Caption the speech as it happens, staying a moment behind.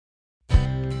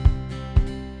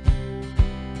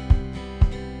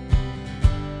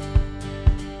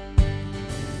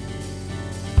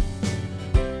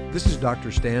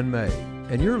Dr. Stan May,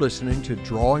 and you're listening to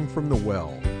Drawing from the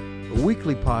Well, a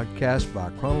weekly podcast by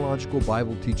Chronological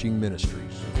Bible Teaching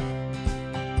Ministries.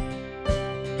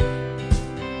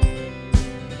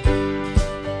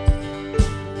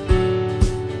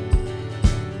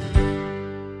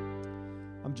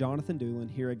 I'm Jonathan Doolin,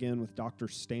 here again with Dr.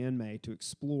 Stan May to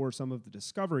explore some of the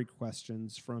discovery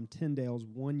questions from Tyndale's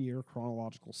one-year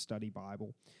chronological study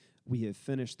Bible. We have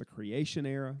finished the creation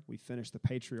era, we finished the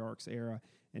patriarchs era,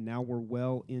 and now we're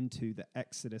well into the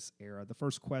Exodus era. The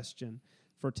first question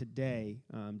for today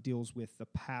deals with the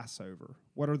Passover.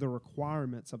 What are the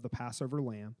requirements of the Passover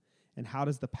lamb, and how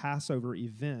does the Passover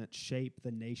event shape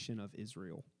the nation of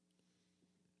Israel?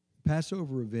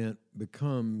 Passover event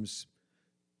becomes,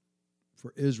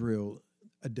 for Israel,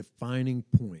 a defining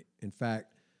point. In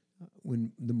fact,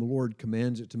 when the Lord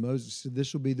commands it to Moses, he said,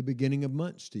 "This will be the beginning of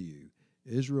months to you."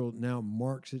 Israel now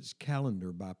marks its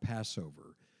calendar by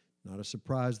Passover. Not a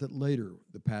surprise that later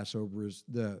the Passover is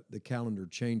the calendar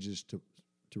changes to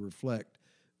reflect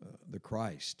the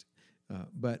Christ.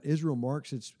 But Israel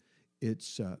marks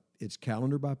its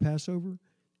calendar by Passover,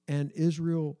 and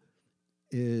Israel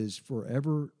is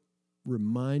forever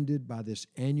reminded by this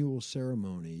annual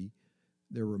ceremony.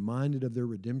 They're reminded of their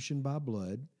redemption by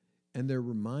blood, and they're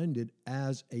reminded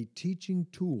as a teaching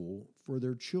tool for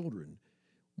their children.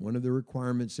 One of the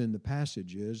requirements in the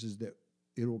passage is that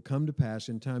it will come to pass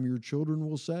in time your children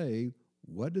will say,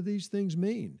 "What do these things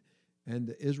mean?" And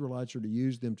the Israelites are to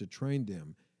use them to train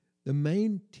them. The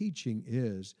main teaching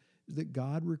is that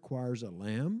God requires a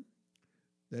lamb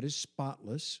that is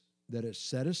spotless, that is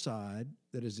set aside,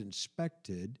 that is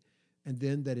inspected, and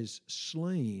then that is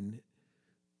slain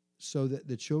so that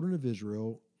the children of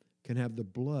Israel can have the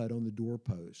blood on the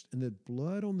doorpost. And the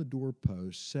blood on the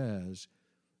doorpost says,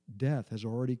 death has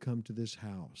already come to this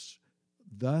house,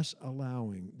 thus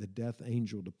allowing the death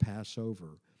angel to pass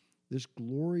over. This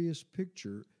glorious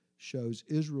picture shows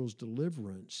Israel's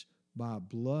deliverance by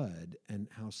blood and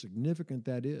how significant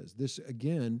that is. This,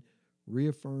 again,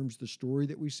 reaffirms the story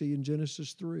that we see in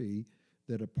Genesis 3,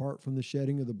 that apart from the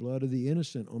shedding of the blood of the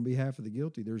innocent on behalf of the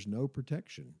guilty, there's no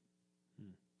protection.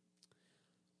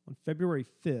 On February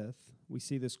 5th, we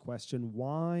see this question: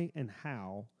 why and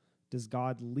how does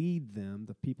God lead them,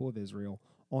 the people of Israel,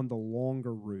 on the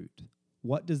longer route?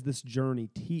 What does this journey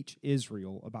teach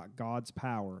Israel about God's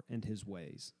power and his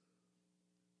ways?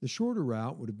 The shorter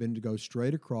route would have been to go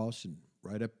straight across and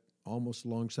right up almost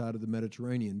alongside of the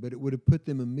Mediterranean, but it would have put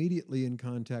them immediately in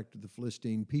contact with the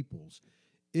Philistine peoples.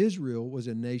 Israel was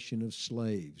a nation of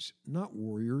slaves, not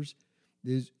warriors.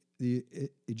 The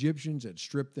Egyptians had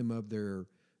stripped them of their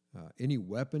any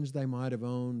weapons they might have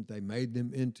owned. They made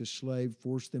them into slaves,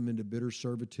 forced them into bitter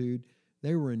servitude.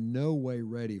 They were in no way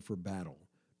ready for battle.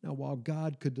 Now, while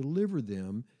God could deliver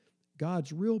them,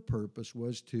 God's real purpose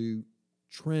was to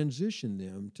transition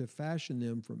them, to fashion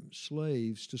them from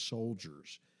slaves to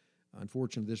soldiers.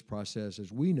 Unfortunately, this process,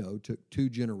 as we know, took 2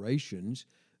 generations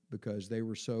because they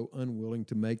were so unwilling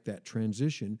to make that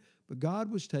transition. But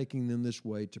God was taking them this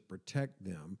way to protect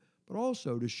them, but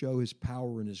also to show his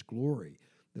power and his glory.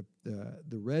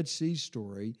 The Red Sea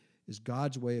story is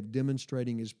God's way of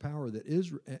demonstrating his power, that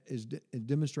Israel is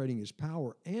demonstrating his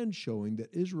power and showing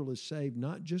that Israel is saved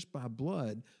not just by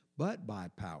blood, but by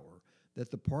power.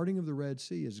 That the parting of the Red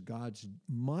Sea is God's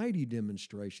mighty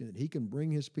demonstration that he can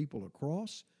bring his people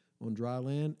across on dry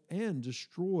land and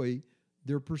destroy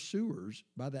their pursuers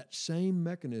by that same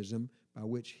mechanism by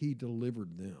which he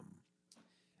delivered them.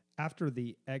 After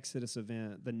the Exodus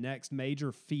event, the next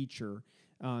major feature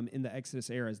in the Exodus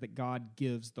era is that God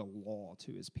gives the law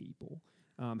to his people.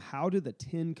 How do the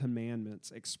 10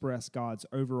 Commandments express God's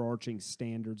overarching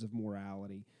standards of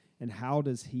morality, and how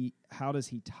does he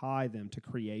tie them to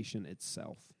creation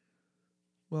itself?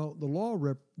 Well, the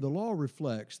law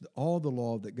reflects all the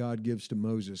law that God gives to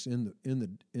Moses in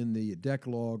the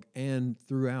Decalogue and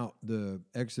throughout the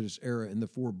Exodus era, in the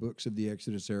 4 books of the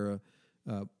Exodus era,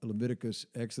 Exodus,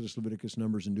 Leviticus,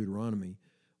 Numbers, and Deuteronomy.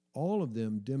 All of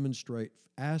them demonstrate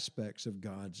aspects of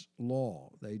God's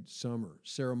law. Some are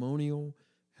ceremonial,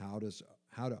 how do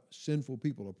sinful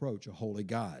people approach a holy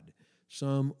God.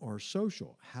 Some are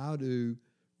social, how do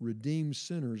redeemed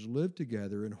sinners live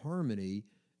together in harmony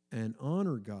and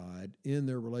honor God in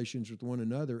their relations with one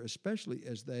another, especially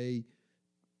as they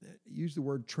use the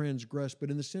word transgress,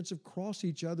 but in the sense of cross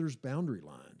each other's boundary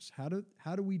lines. How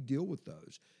do we deal with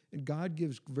those? And God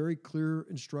gives very clear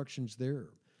instructions there.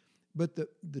 But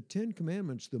the 10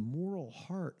 Commandments, the moral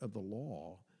heart of the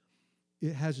law,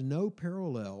 it has no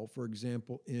parallel, for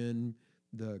example, in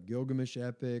the Gilgamesh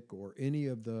epic or any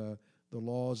of the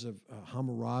laws of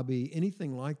Hammurabi,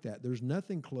 anything like that. There's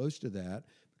nothing close to that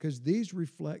because these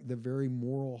reflect the very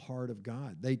moral heart of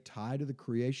God. They tie to the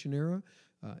creation era.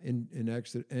 In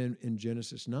Exodus and in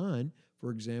Genesis 9, for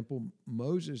example,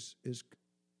 Noah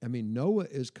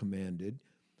is commanded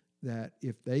that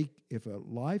if a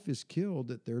life is killed,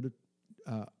 that they're to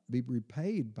be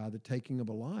repaid by the taking of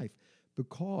a life,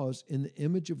 because in the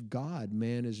image of God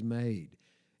man is made.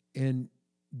 And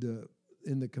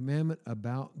in the commandment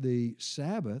about the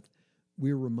Sabbath,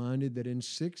 we're reminded that in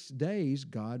 6 days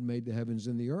God made the heavens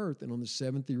and the earth, and on the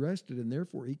seventh he rested, and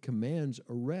therefore he commands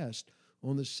a rest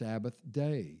on the Sabbath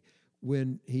day.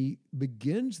 When he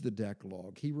begins the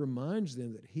Decalogue, he reminds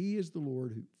them that he is the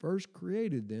Lord who first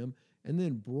created them and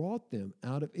then brought them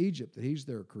out of Egypt, that he's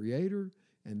their creator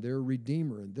and their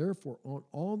redeemer. And therefore, on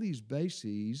all these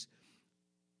bases,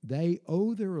 they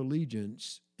owe their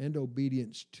allegiance and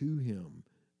obedience to him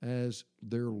as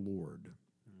their Lord.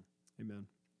 Amen.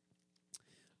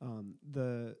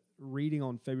 The reading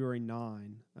on February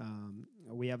 9,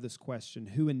 we have this question: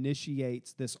 who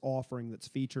initiates this offering that's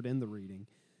featured in the reading,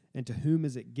 and to whom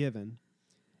is it given,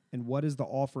 and what is the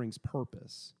offering's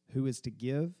purpose? Who is to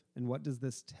give, and what does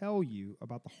this tell you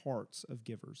about the hearts of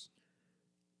givers?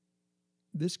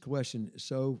 This question is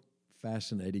so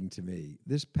fascinating to me.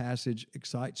 This passage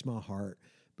excites my heart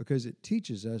because it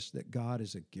teaches us that God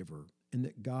is a giver, and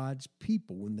that God's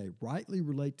people, when they rightly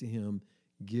relate to him,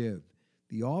 give.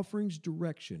 The offering's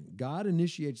direction, God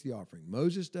initiates the offering.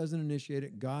 Moses doesn't initiate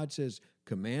it. God says,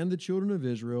 command the children of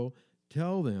Israel,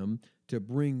 tell them to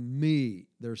bring me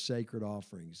their sacred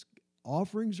offerings.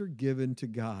 Offerings are given to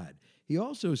God. He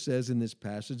also says in this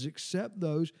passage, accept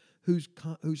those whose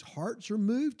hearts are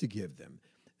moved to give them.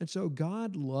 And so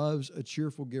God loves a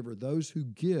cheerful giver, those who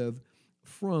give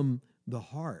from the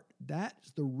heart.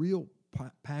 That's the real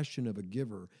passion of a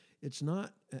giver. It's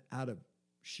not out of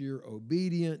sheer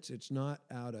obedience. It's not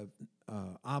out of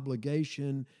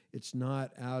obligation. It's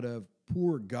not out of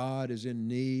poor God is in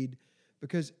need.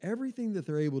 Because everything that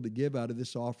they're able to give out of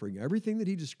this offering, everything that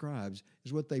he describes,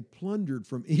 is what they plundered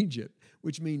from Egypt,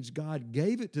 which means God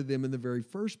gave it to them in the very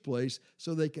first place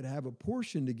so they could have a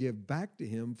portion to give back to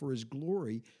him for his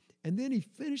glory. And then he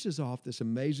finishes off this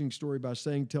amazing story by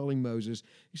telling Moses,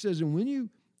 he says, and when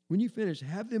you finish,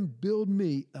 have them build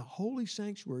me a holy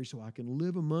sanctuary so I can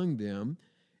live among them.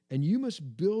 And you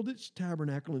must build its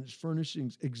tabernacle and its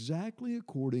furnishings exactly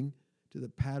according to the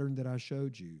pattern that I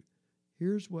showed you.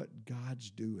 Here's what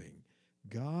God's doing.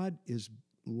 God is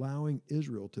allowing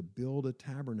Israel to build a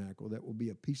tabernacle that will be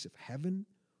a piece of heaven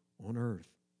on earth,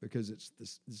 because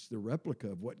it's the replica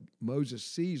of what Moses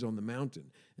sees on the mountain.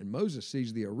 And Moses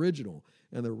sees the original.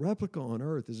 And the replica on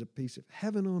earth is a piece of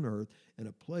heaven on earth, and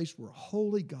a place where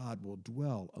holy God will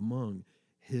dwell among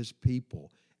his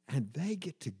people. And they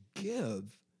get to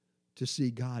give to see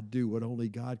God do what only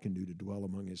God can do, to dwell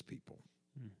among his people.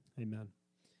 Amen.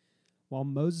 While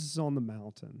Moses is on the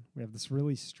mountain, we have this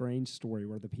really strange story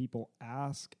where the people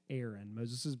ask Aaron,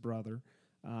 Moses' brother,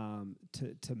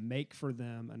 to make for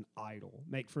them an idol,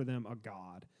 make for them a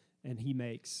god. And he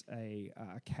makes a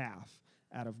calf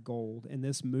out of gold, and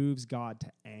this moves God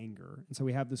to anger. And so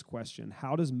we have this question: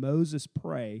 how does Moses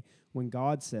pray when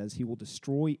God says he will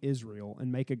destroy Israel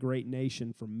and make a great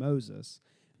nation from Moses?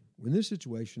 When this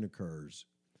situation occurs,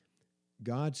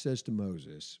 God says to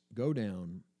Moses, go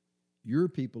down, your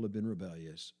people have been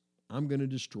rebellious, I'm going to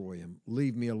destroy them,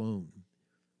 leave me alone.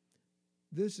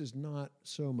 This is not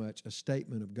so much a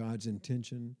statement of God's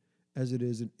intention as it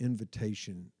is an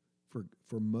invitation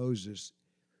for Moses'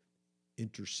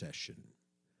 intercession,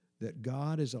 that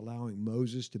God is allowing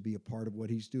Moses to be a part of what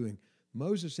he's doing.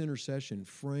 Moses' intercession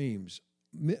frames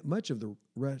much of the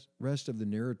rest of the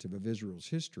narrative of Israel's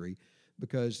history,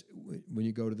 because when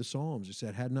you go to the Psalms, it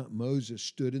said, had not Moses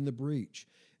stood in the breach.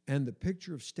 And the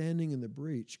picture of standing in the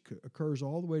breach occurs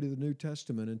all the way to the New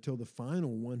Testament until the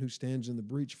final one who stands in the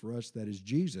breach for us, that is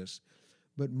Jesus.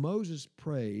 But Moses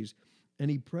prays, and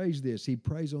he prays this. He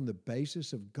prays on the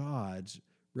basis of God's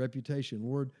reputation.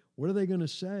 Lord, what are they going to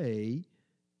say?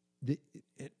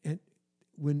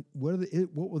 What will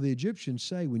the Egyptians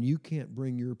say when you can't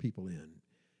bring your people in?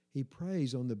 He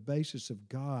prays on the basis of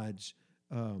God's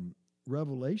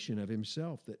revelation of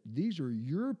himself, that these are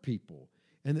your people,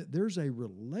 and that there's a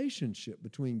relationship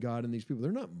between God and these people.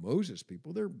 They're not Moses'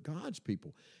 people, they're God's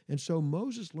people. And so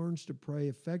Moses learns to pray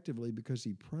effectively because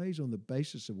he prays on the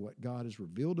basis of what God has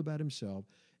revealed about himself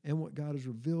and what God has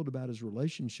revealed about his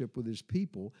relationship with his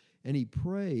people. And he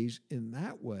prays in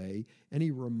that way, and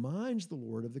he reminds the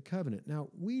Lord of the covenant. Now,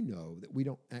 we know that we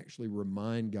don't actually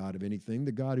remind God of anything.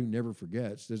 The God who never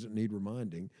forgets doesn't need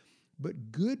reminding.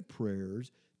 But good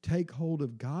prayers take hold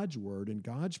of God's word and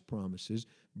God's promises,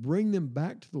 bring them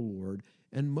back to the Lord,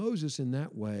 and Moses in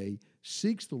that way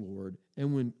seeks the Lord,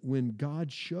 and when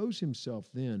God shows himself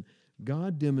then,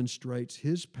 God demonstrates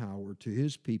his power to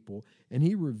his people, and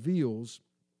he reveals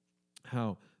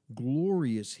how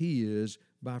glorious he is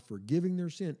by forgiving their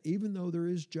sin, even though there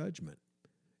is judgment.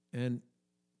 And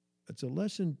it's a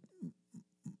lesson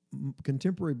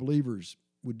contemporary believers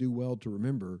would do well to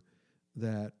remember,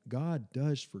 that God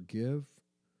does forgive,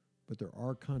 but there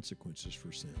are consequences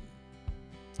for sin.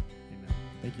 Amen.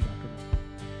 Thank you, Dr.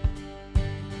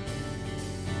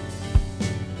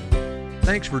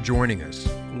 Thanks for joining us.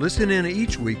 Listen in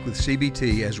each week with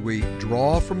CBT as we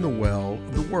draw from the well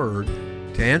of the Word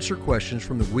to answer questions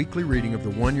from the weekly reading of the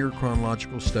One Year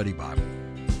Chronological Study Bible.